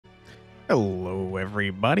Hello,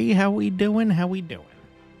 everybody. How we doing? How we doing?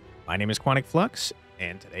 My name is Quantic Flux,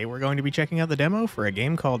 and today we're going to be checking out the demo for a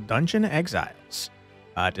game called Dungeon Exiles.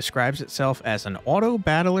 It describes itself as an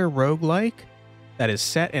Autobattler Roguelike that is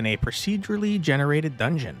set in a procedurally generated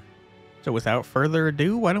dungeon. So without further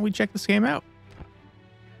ado, why don't we check this game out?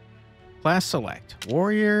 Class select.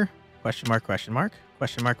 Warrior, question mark, question mark,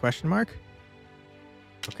 question mark, question mark.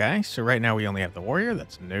 Okay, so right now we only have the warrior.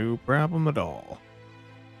 That's no problem at all.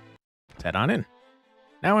 Let's head on in.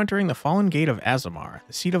 Now entering the fallen gate of Azamar,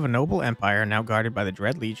 the seat of a noble empire now guarded by the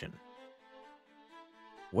Dread Legion.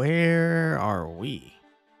 Where are we?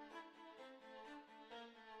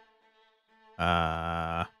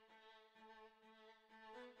 Can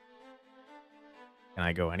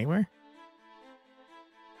I go anywhere?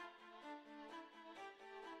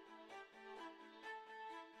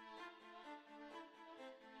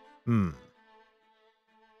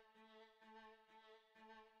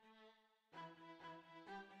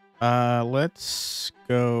 Let's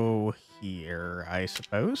go here, I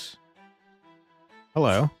suppose.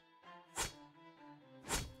 Hello.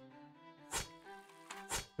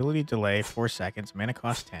 Ability delay 4 seconds, mana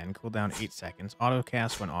cost 10, cooldown 8 seconds, auto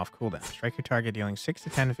cast when off cooldown. Strike your target dealing 6 to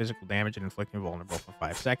 10 physical damage and inflicting vulnerable for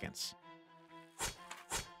 5 seconds.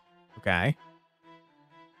 Okay.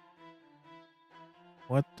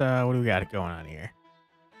 What do we got going on here?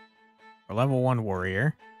 We're level 1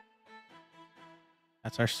 warrior.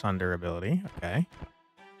 That's our Sunder ability. Okay.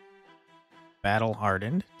 Battle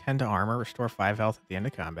hardened. 10 to armor. Restore 5 health at the end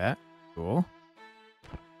of combat. Cool.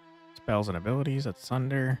 Spells and abilities. That's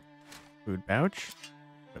Sunder. Food pouch.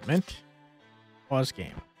 Equipment. Pause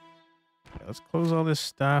game. Okay, let's close all this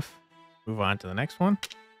stuff. Move on to the next one.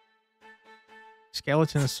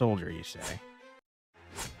 Skeleton soldier, you say?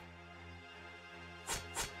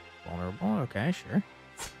 Vulnerable. Okay, sure.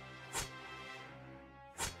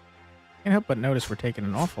 Can't help but notice we're taking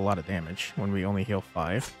an awful lot of damage when we only heal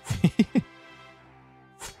 5.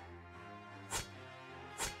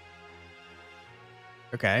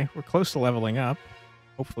 Okay, we're close to leveling up.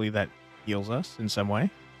 Hopefully that heals us in some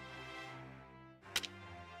way.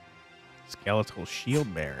 Skeletal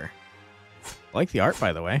shield bearer. I like the art,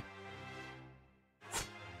 by the way.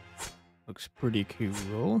 Looks pretty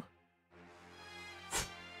cool.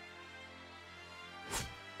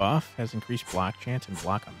 Buff has increased block chance and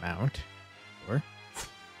block amount. Sure.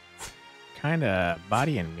 Kind of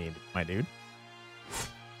bodying me, my dude.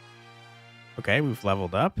 Okay, we've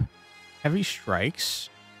leveled up. Heavy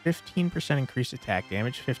strikes. 15% increased attack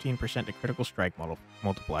damage. 15% to critical strike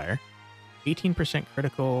multiplier. 18%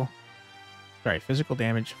 critical... Sorry, physical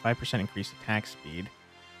damage. 5% increased attack speed.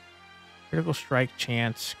 Critical strike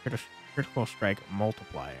chance. Critical strike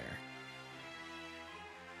multiplier.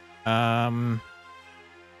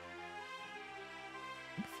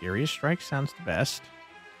 Furious Strike sounds the best.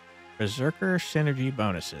 Berserker synergy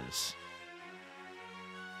bonuses.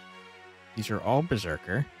 These are all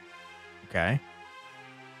Berserker. Okay.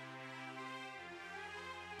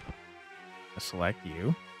 I'll select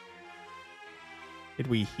you. Did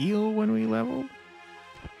we heal when we leveled?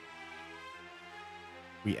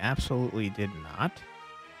 We absolutely did not.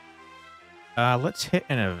 Let's hit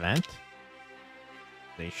an event.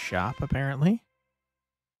 They shop, apparently.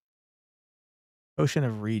 Potion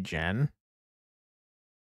of Regen.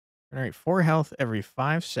 Generate 4 health every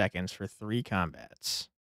 5 seconds for 3 combats.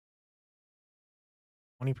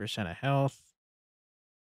 20% of health.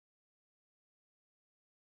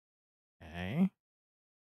 Okay.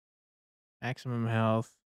 Maximum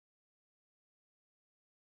health.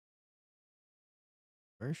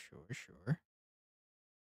 Sure.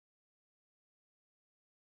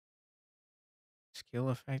 Skill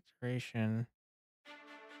effect duration.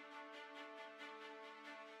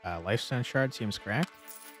 Lifestone shard seems correct.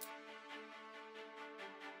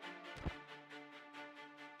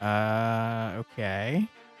 Okay.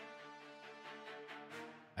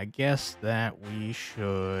 I guess that we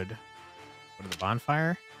should go to the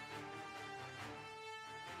bonfire.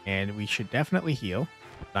 And we should definitely heal.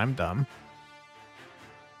 But I'm dumb.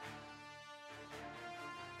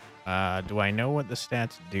 Do I know what the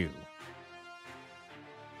stats do?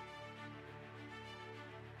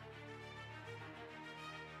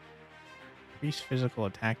 Increase physical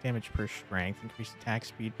attack damage per strength. Increase attack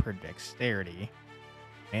speed per dexterity.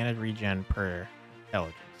 Mana regen per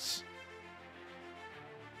intelligence.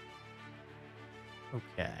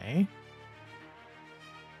 Okay.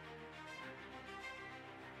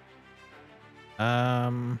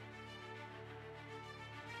 I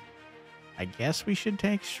guess we should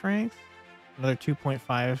take strength. Another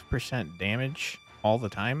 2.5% damage all the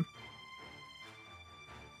time.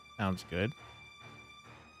 Sounds good.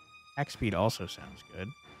 Attack speed also sounds good.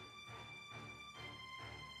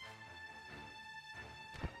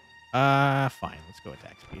 Fine. Let's go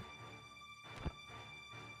attack speed.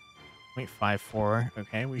 0.54.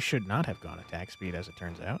 Okay, we should not have gone attack speed, as it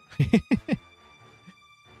turns out.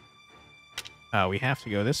 We have to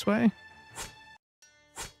go this way.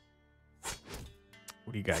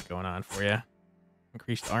 What do you got going on for you?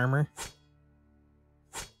 Increased armor.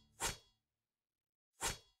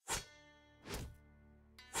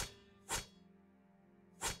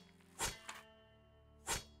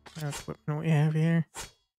 What equipment we have here?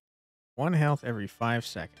 1 health every 5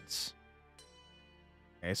 seconds.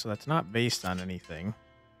 Okay, so that's not based on anything.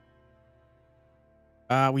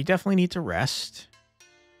 We definitely need to rest.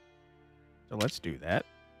 So let's do that.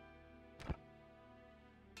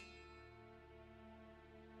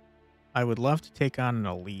 I would love to take on an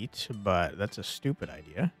elite, but that's a stupid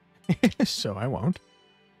idea. So I won't.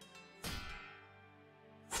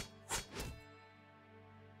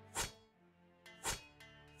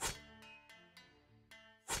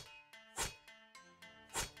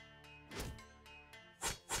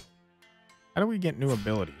 How do we get new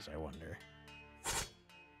abilities, I wonder?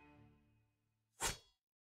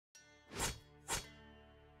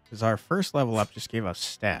 Because our first level up just gave us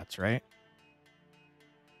stats, right?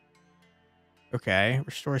 Okay,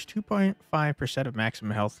 restores 2.5% of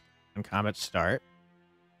maximum health when combat start.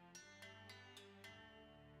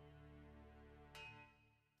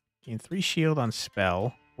 Gain 3 shield on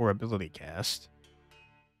spell or ability cast.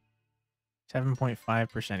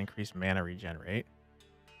 7.5% increased mana regenerate.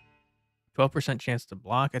 12% chance to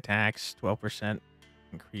block attacks. 12%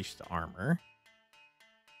 increased armor.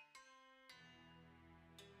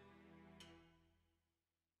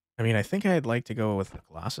 I mean, I think I'd like to go with the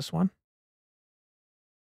Colossus one.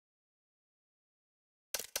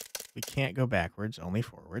 We can't go backwards, only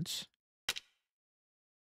forwards.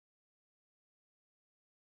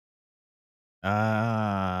 We're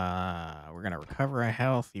going to recover our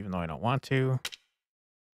health, even though I don't want to.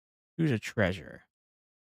 Choose a treasure.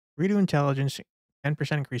 Redo intelligence,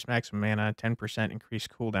 10% increased maximum mana, 10% increased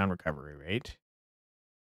cooldown recovery rate.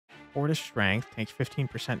 Fortis strength, takes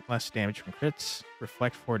 15% less damage from crits.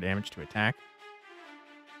 Reflect 4 damage to attack.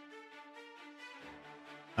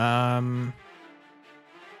 I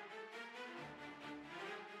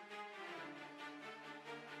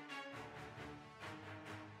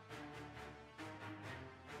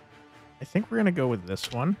think we're going to go with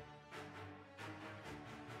this one.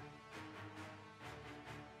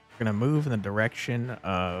 We're going to move in the direction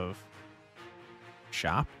of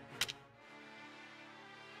shop.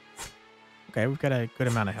 Okay, we've got a good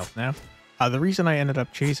amount of health now. The reason I ended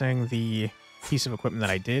up chasing the piece of equipment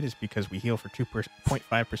that I did is because we heal for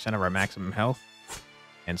 2.5% of our maximum health.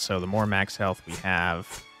 And so the more max health we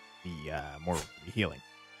have, the more we'll be healing.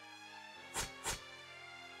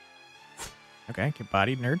 Okay, get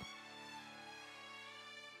bodied, nerd.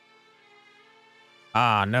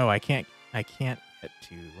 Ah, no, I can't get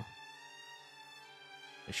to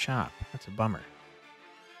the shop. That's a bummer.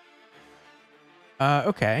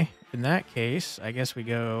 Okay. In that case, I guess we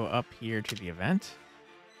go up here to the event.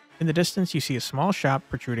 In the distance, you see a small shop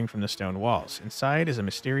protruding from the stone walls. Inside is a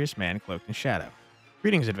mysterious man cloaked in shadow.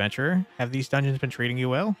 Greetings, adventurer. Have these dungeons been treating you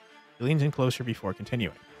well? He leans in closer before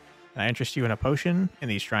continuing. Can I interest you in a potion in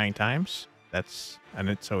these trying times? That's an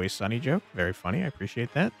It's Always Sunny joke. Very funny. I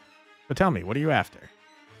appreciate that. But tell me, what are you after?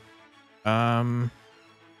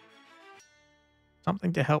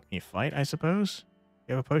 Something to help me fight, I suppose.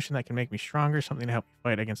 You have a potion that can make me stronger, something to help me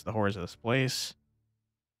fight against the horrors of this place.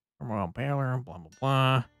 Royal Baylor, blah, blah,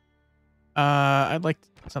 blah. I'd like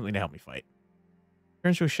something to help me fight.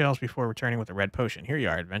 Turns to his shells before returning with a red potion. Here you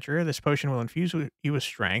are, adventurer. This potion will infuse you with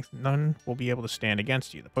strength. None will be able to stand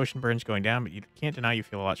against you. The potion burns going down, but you can't deny you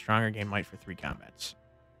feel a lot stronger. Gain might for 3 combats.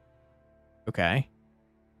 Okay.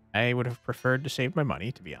 I would have preferred to save my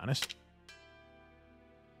money, to be honest.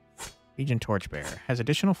 Legion Torchbearer. Has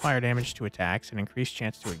additional fire damage to attacks and increased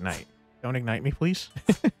chance to ignite. Don't ignite me, please.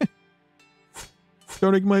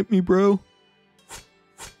 Don't ignite me, bro.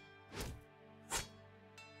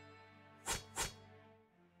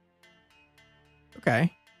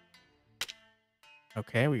 Okay.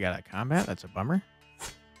 Okay, we got a combat. That's a bummer.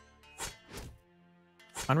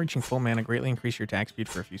 On reaching full mana, greatly increase your attack speed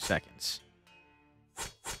for a few seconds.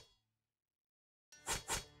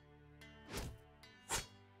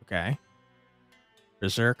 Okay.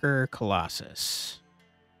 Berserker Colossus.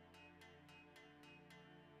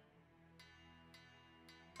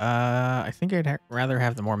 I think I'd rather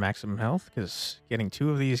have the more maximum health, because getting 2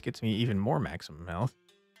 of these gets me even more maximum health.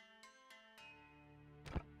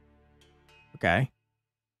 Okay.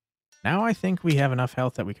 Now I think we have enough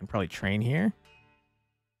health that we can probably train here.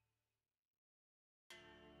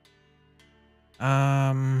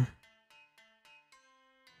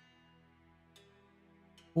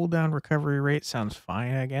 Cooldown recovery rate sounds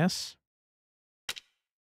fine, I guess.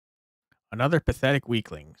 Another pathetic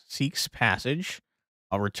weakling seeks passage.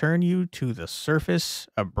 I'll return you to the surface,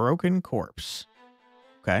 a broken corpse.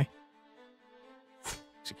 Okay.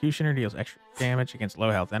 Executioner deals extra damage against low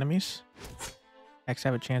health enemies. X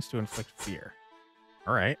have a chance to inflict fear.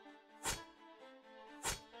 All right.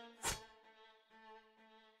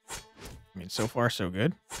 I mean, so far, so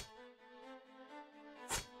good.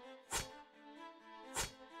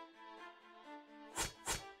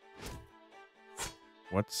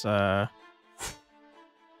 What's, uh-oh.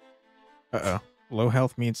 Low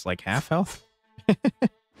health means like half health? It's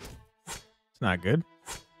not good.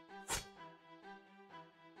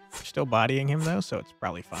 Still bodying him, though, so it's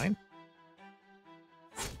probably fine.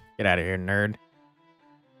 Get out of here, nerd.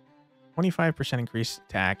 25% increased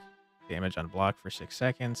attack damage on block for 6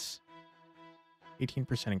 seconds.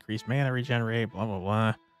 18% increased mana regenerate, blah, blah,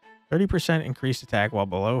 blah. 30% increased attack while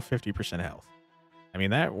below 50% health. I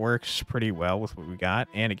mean, that works pretty well with what we got,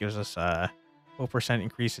 and it gives us 12%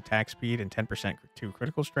 increased attack speed and 10% to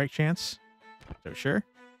critical strike chance. So sure.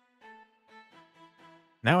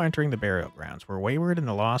 Now entering the burial grounds, where Wayward and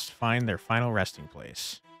the Lost find their final resting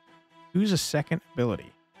place. Choose a second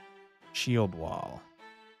ability. Shield Wall.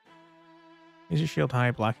 Is your shield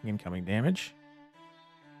high, blocking incoming damage?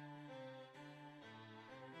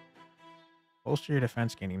 Bolster your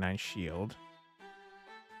defense, gaining 9 shield.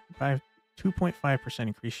 2.5%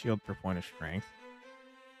 increased shield per point of strength.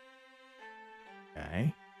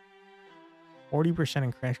 Okay.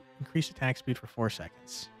 40% increased attack speed for 4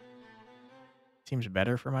 seconds. Seems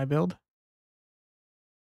better for my build.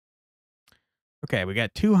 Okay, we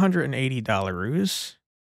got $280.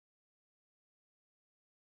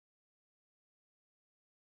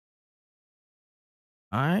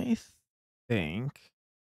 I think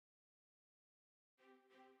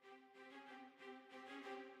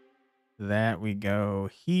that we go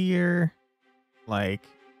here, like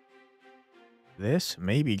this.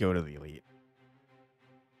 Maybe go to the elite.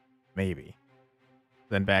 Maybe.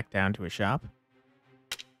 Then back down to a shop.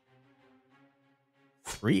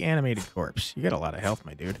 Reanimated corpse. You got a lot of health,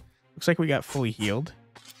 my dude. Looks like we got fully healed,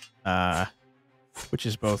 which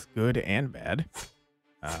is both good and bad.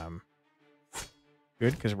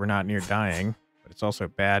 Good because we're not near dying, but it's also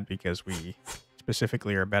bad because we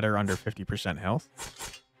specifically are better under 50% health.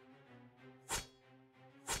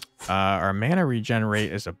 Our mana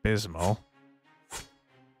regenerate is abysmal,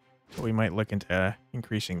 so we might look into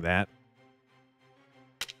increasing that.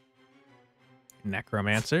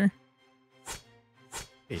 Necromancer.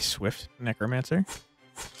 A swift necromancer.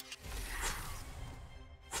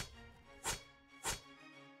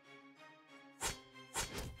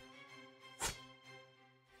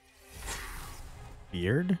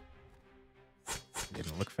 Beard.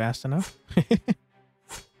 Didn't look fast enough.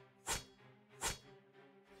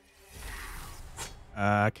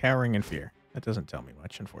 Cowering in fear. That doesn't tell me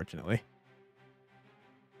much, unfortunately.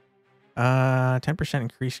 10%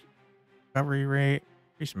 increased recovery rate.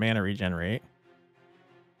 Increased mana regenerate.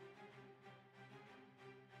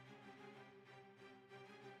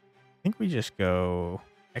 I think we just go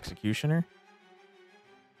Executioner.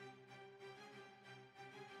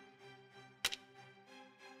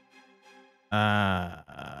 I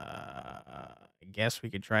guess we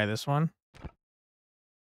could try this one.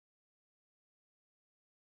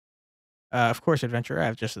 Of course, adventurer, I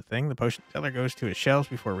have just the thing. The potion seller goes to his shelves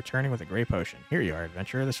before returning with a gray potion. Here you are,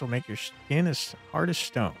 adventurer. This will make your skin as hard as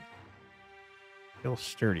stone. Feel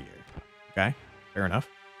sturdier. Okay, fair enough.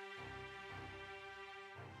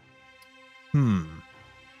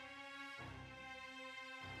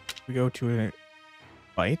 We go to a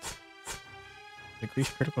fight.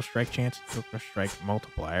 Increased critical strike chance, critical strike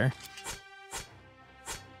multiplier.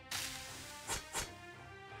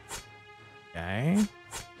 Okay.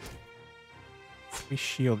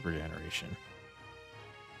 Shield regeneration.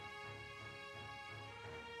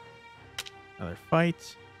 Another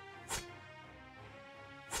fight.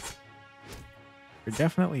 You're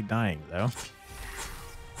definitely dying, though.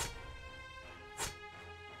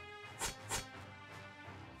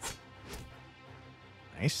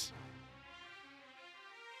 Nice.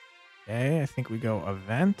 Okay, I think we go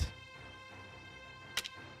event.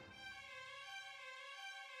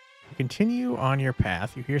 You continue on your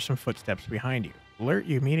path. You hear some footsteps behind you. Alert,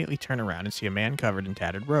 you immediately turn around and see a man covered in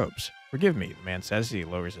tattered robes. Forgive me, the man says as he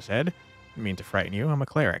lowers his head. I didn't mean to frighten you. I'm a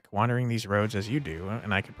cleric, wandering these roads as you do,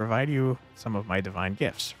 and I could provide you some of my divine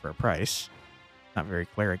gifts for a price. Not very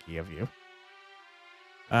cleric-y of you.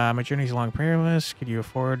 My journey's long perilous. Could you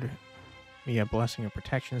afford me a blessing of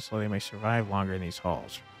protection so they may survive longer in these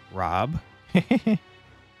halls? Rob?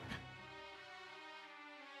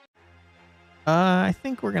 I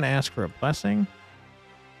think we're going to ask for a blessing.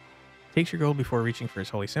 Takes your gold before reaching for his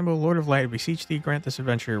holy symbol. Lord of Light, I beseech thee, grant this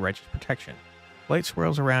adventurer righteous protection. Light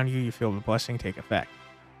swirls around you. You feel the blessing take effect.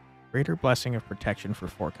 Greater blessing of protection for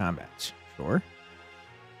 4 combats. Sure.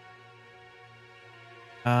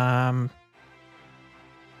 I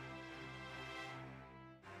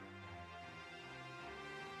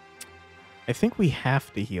think we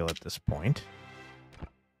have to heal at this point.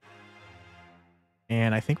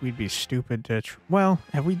 And I think we'd be stupid to... well,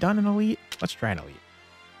 have we done an elite? Let's try an elite.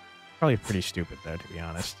 Probably pretty stupid, though, to be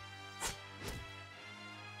honest.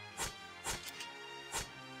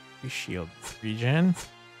 Increase shield regen.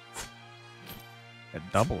 A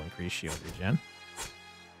double increase shield regen.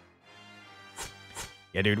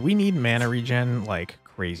 Yeah, dude, we need mana regen like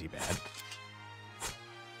crazy bad.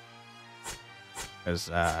 Because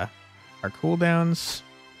our cooldowns,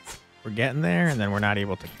 we're getting there, and then we're not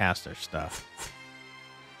able to cast our stuff.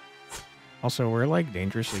 Also, we're like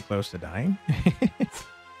dangerously close to dying.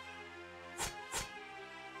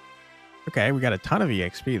 Okay, we got a ton of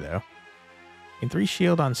EXP though. In 3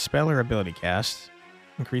 shield on spell or ability cast.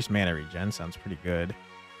 Increased mana regen sounds pretty good.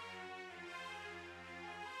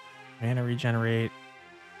 Mana regenerate.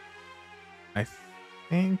 I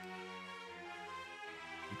think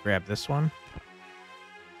we grab this one.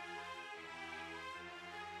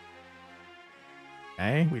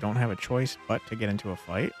 Okay, we don't have a choice but to get into a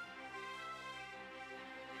fight.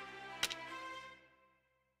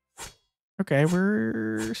 Okay,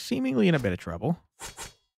 we're seemingly in a bit of trouble.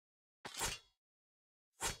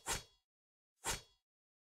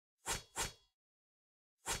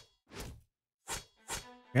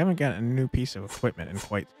 We haven't got a new piece of equipment in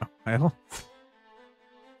quite a while.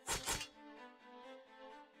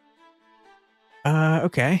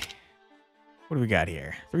 Okay. What do we got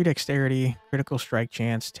here? 3 dexterity, critical strike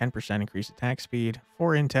chance, 10% increased attack speed,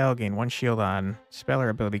 4 intel, gain 1 shield on spell or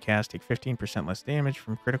ability cast, take 15% less damage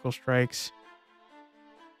from critical strikes.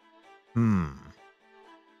 We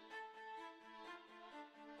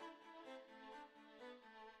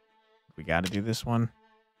got to do this one.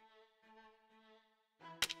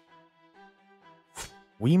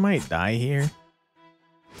 We might die here.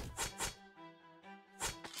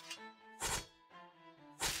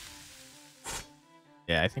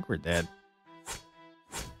 Yeah, I think we're dead.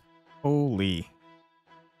 Holy.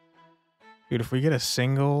 Dude, if we get a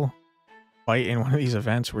single fight in one of these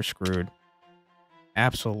events, we're screwed.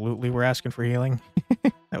 Absolutely, we're asking for healing.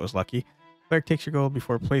 That was lucky. Cleric takes your gold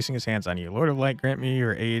before placing his hands on you. Lord of Light, grant me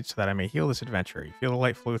your aid so that I may heal this adventurer. You feel the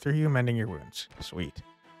light flow through you, mending your wounds. Sweet.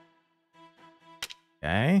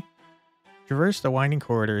 Okay. Traverse the winding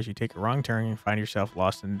corridors. You take a wrong turn and find yourself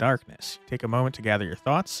lost in darkness. You take a moment to gather your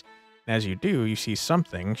thoughts, and as you do, you see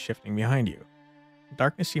something shifting behind you.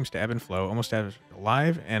 Darkness seems to ebb and flow, almost as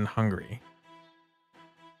alive and hungry.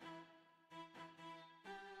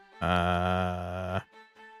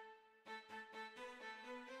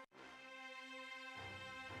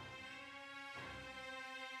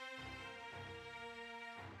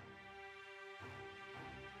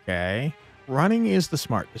 Okay. Running is the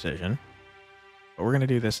smart decision, but we're going to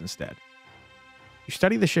do this instead. You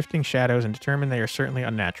study the shifting shadows and determine they are certainly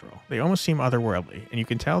unnatural. They almost seem otherworldly, and you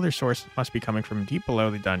can tell their source must be coming from deep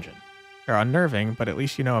below the dungeon. They're unnerving, but at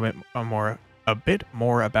least you know a bit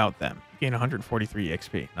more about them. You gain 143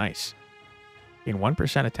 XP. Nice. Gain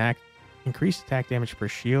 1% attack, increased attack damage per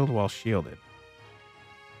shield while shielded.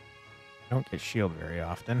 Don't get shield very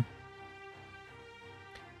often.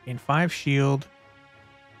 Gain 5 shield.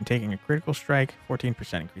 And taking a critical strike,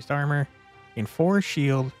 14% increased armor. Gain 4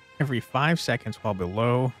 shield every 5 seconds while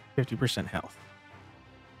below 50% health.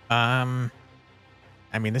 I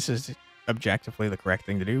mean, this is objectively the correct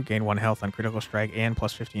thing to do. Gain 1 health on critical strike and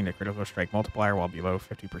plus 15 to critical strike multiplier while below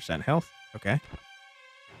 50% health. Okay.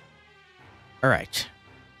 All right.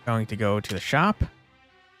 Going to go to the shop.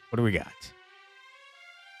 What do we got?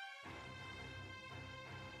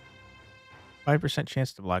 5%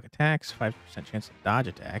 chance to block attacks, 5% chance to dodge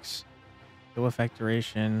attacks, skill effect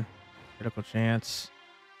duration, critical chance,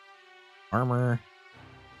 armor,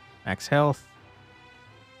 max health,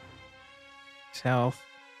 do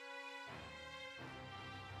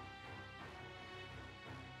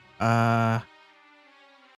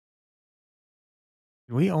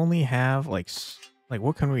we only have like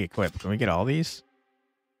what can we equip? Can we get all these?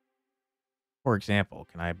 For example,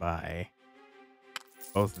 can I buy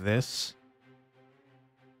both this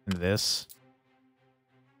and this?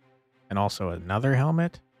 And also another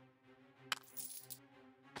helmet.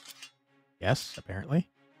 Yes, apparently.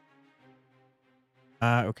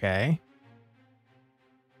 Okay.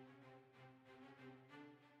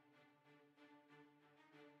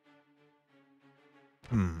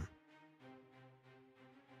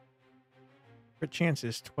 Crit chance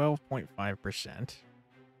is 12.5%.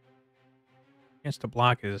 Chance to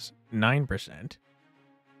block is 9%.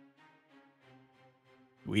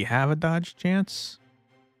 Do we have a dodge chance?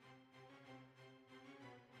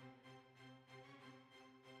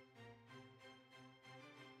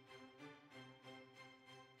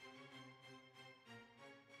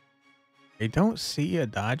 I don't see a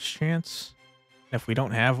dodge chance. If we don't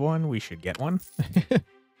have one, we should get one.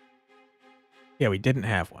 Yeah, we didn't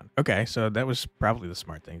have one. Okay, so that was probably the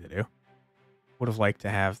smart thing to do. Would have liked to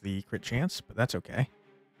have the crit chance, but that's okay.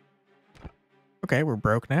 Okay, we're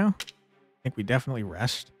broke now. I think we definitely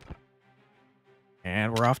rest.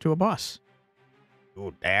 And we're off to a boss.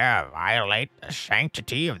 You dare violate the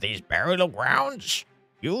sanctity of these burial grounds?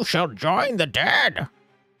 You shall join the dead.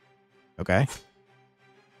 Okay.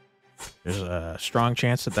 There's a strong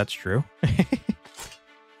chance that that's true.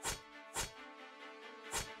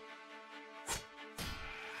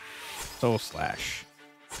 Soul Slash.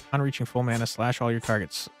 On reaching full mana, slash all your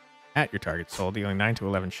targets at your target soul, dealing 9 to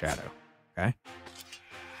 11 shadow. Okay. I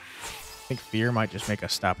think Fear might just make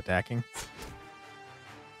us stop attacking.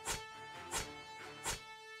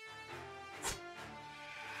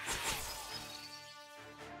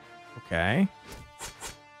 Okay.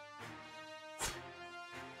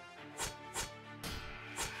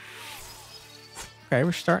 Okay,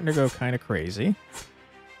 we're starting to go kind of crazy.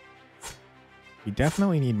 We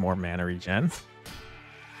definitely need more mana regen.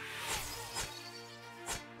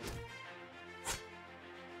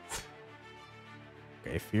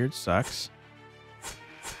 Okay, Feared sucks.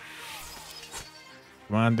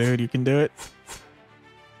 Come on, dude, you can do it.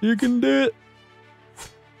 You can do it.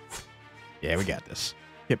 Yeah, we got this.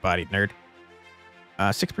 Hit bodied, nerd.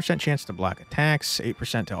 6% chance to block attacks,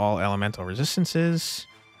 8% to all elemental resistances,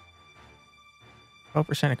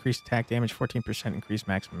 12% increased attack damage, 14% increased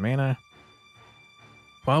maximum mana,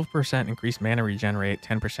 12% increased mana regenerate,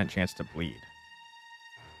 10% chance to bleed.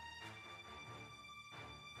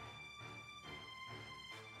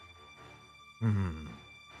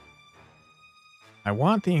 I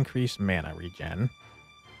want the increased mana regen,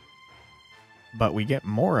 but we get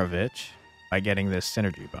more of it by getting this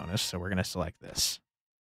synergy bonus, so we're going to select this.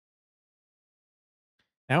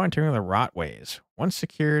 Now entering the Rot Ways. Once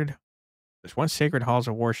secured, there's one sacred halls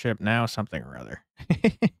of worship, now something or other.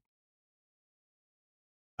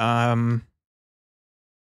 Oh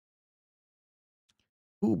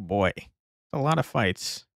boy. A lot of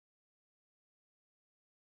fights.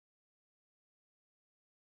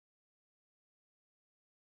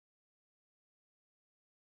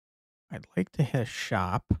 I'd like to hit a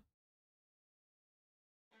shop.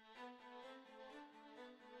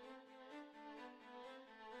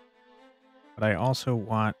 But I also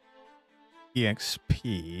want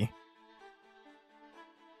EXP.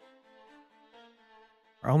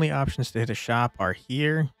 Our only options to hit a shop are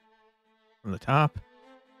here from the top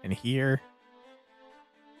and here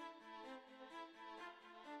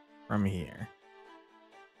from here.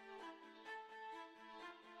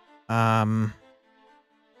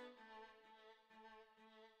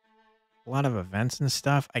 A lot of events and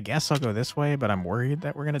stuff. I guess I'll go this way, but I'm worried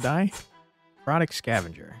that we're going to die. Product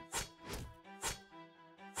Scavenger.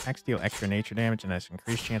 Attacks deal extra nature damage and has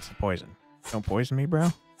increased chance to poison. Don't poison me, bro.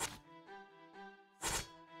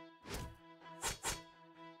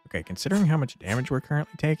 Okay, considering how much damage we're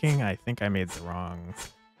currently taking, I think I made the wrong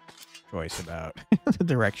choice about the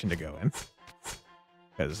direction to go in.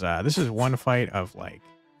 Because this is one fight of like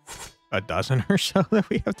a dozen or so that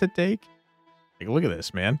we have to take. Like, look at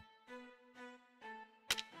this, man.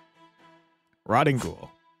 Rotting Ghoul.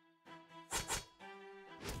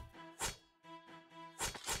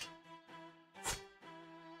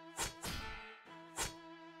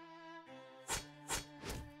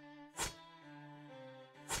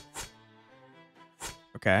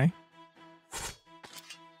 Okay.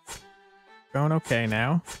 Going okay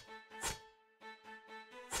now.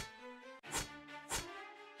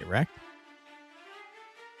 Get wrecked.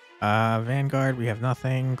 Vanguard, we have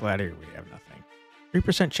nothing. Gladiator, we have nothing.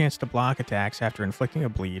 3% chance to block attacks after inflicting a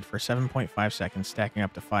bleed for 7.5 seconds, stacking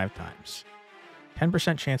up to 5 times.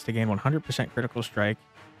 10% chance to gain 100% critical strike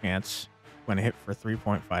chance when hit for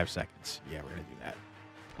 3.5 seconds. Yeah, we're going to do that.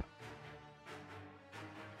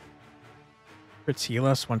 Crits heal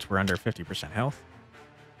us once we're under 50% health.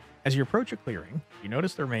 As you approach a clearing, you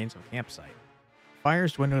notice the remains of a campsite.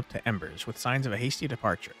 fires dwindle to embers with signs of a hasty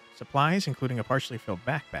departure. Supplies, including a partially filled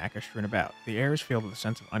backpack, are strewn about. The air is filled with a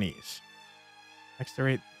sense of unease.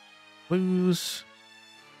 Exterate clues.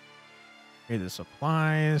 Okay, the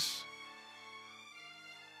supplies.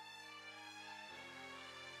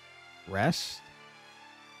 Rest.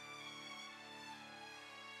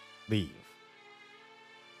 Leave.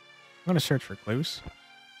 I'm going to search for clues.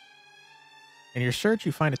 In your search,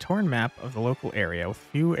 you find a torn map of the local area with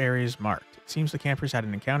few areas marked. It seems the campers had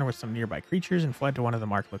an encounter with some nearby creatures and fled to one of the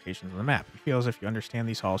marked locations on the map. You feel as if you understand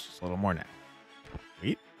these halls just a little more now.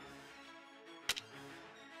 Sweet.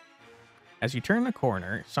 As you turn the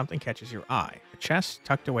corner, something catches your eye. A chest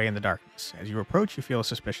tucked away in the darkness. As you approach, you feel a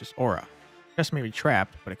suspicious aura. The chest may be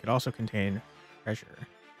trapped, but it could also contain treasure.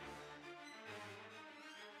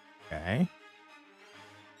 Okay.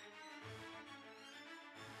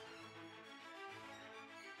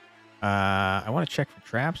 I want to check for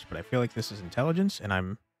traps, but I feel like this is intelligence, and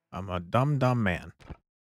I'm a dumb man.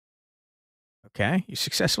 Okay, you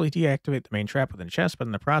successfully deactivate the main trap within the chest, but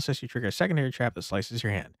in the process, you trigger a secondary trap that slices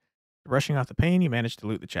your hand. Rushing off the pain, you managed to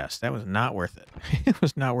loot the chest. That was not worth it. It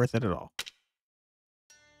was not worth it at all.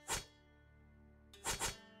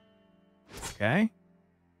 Okay.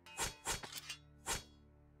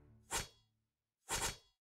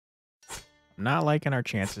 I'm not liking our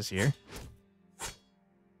chances here.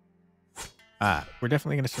 We're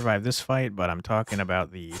definitely going to survive this fight, but I'm talking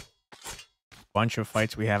about the bunch of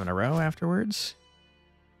fights we have in a row afterwards.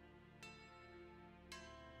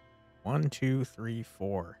 1, 2, 3,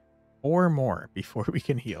 4. 4 more before we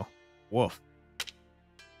can heal. Woof.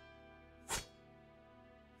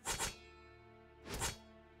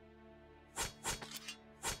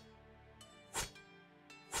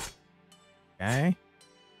 Okay.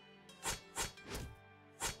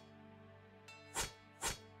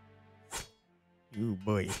 Ooh,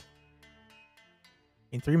 boy.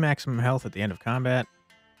 Gain 3 maximum health at the end of combat.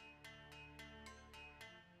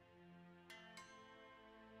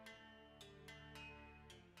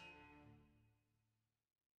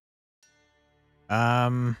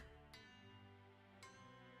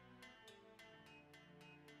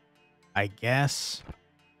 I guess.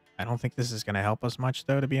 I don't think this is going to help us much,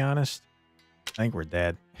 though, to be honest. I think we're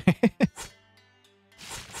dead.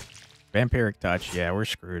 Vampiric touch. Yeah, we're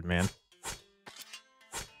screwed, man.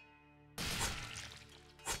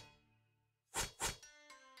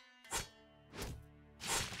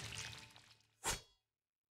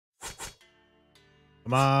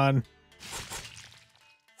 Come on.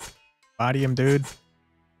 Body him, dude.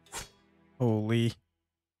 Holy.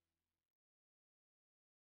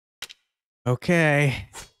 Okay.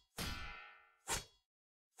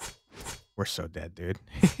 We're so dead, dude.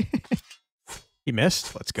 He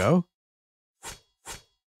missed. Let's go.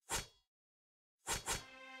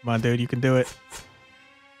 Come on, dude. You can do it.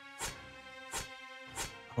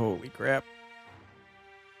 Holy crap.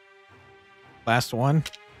 Last one.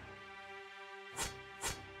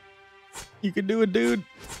 You can do it, dude.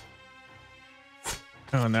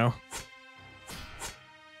 Oh, no.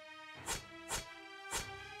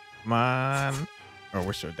 Come on. Oh,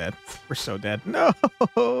 we're so dead. We're so dead. No!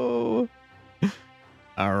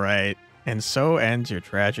 All right. And so ends your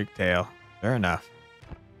tragic tale. Fair enough.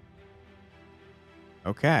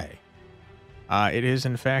 Okay. It is,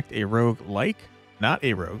 in fact, a roguelike, not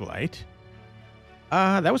a roguelite.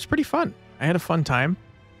 That was pretty fun. I had a fun time.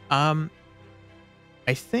 I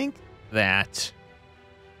think that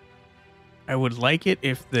I would like it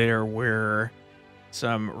if there were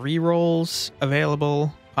some rerolls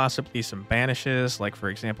available, possibly some banishes. Like, for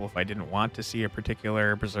example, if I didn't want to see a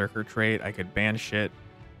particular berserker trait, I could banish it.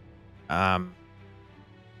 Or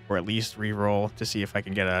at least reroll to see if I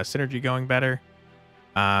can get a synergy going better.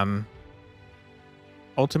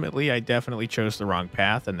 Ultimately, I definitely chose the wrong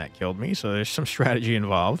path, and that killed me, so there's some strategy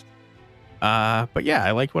involved. But yeah,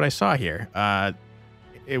 I liked what I saw here.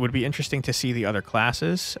 It would be interesting to see the other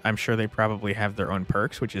classes. I'm sure they probably have their own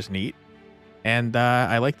perks, which is neat. And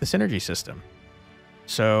I like the synergy system.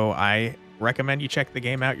 So I recommend you check the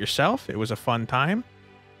game out yourself. It was a fun time.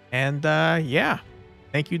 And yeah,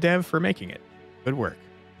 thank you, Dev, for making it. Good work.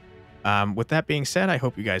 With that being said, I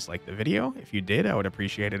hope you guys liked the video. If you did, I would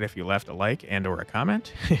appreciate it if you left a like and or a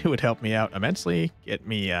comment. It would help me out immensely, get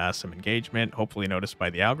me some engagement, hopefully noticed by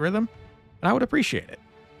the algorithm, and I would appreciate it.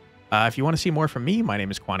 If you want to see more from me, my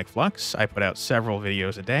name is Quantic Flux. I put out several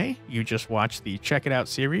videos a day. You just watched the Check It Out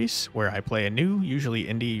series, where I play a new, usually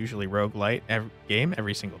indie, usually roguelite game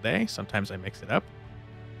every single day. Sometimes I mix it up.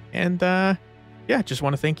 And yeah, just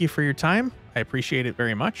want to thank you for your time. I appreciate it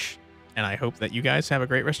very much. And I hope that you guys have a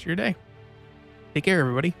great rest of your day. Take care,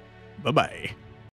 everybody. Bye-bye.